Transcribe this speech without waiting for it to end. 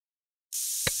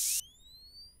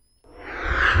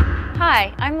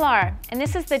Hi, I'm Laura, and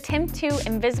this is the TEMPTU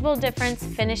Invisible Difference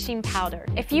Finishing Powder.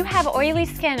 If you have oily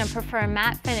skin and prefer a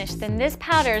matte finish, then this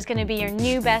powder is going to be your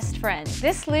new best friend.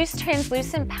 This loose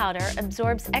translucent powder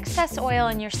absorbs excess oil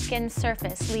on your skin's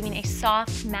surface, leaving a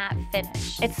soft matte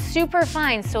finish. It's super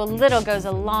fine, so a little goes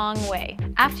a long way.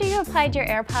 After you applied your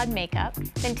AirPod makeup,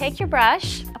 then take your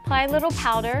brush, apply a little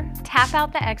powder, tap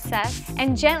out the excess,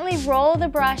 and gently roll the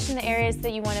brush in the areas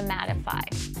that you want to mattify.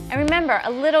 And remember,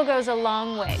 a little goes a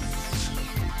long way.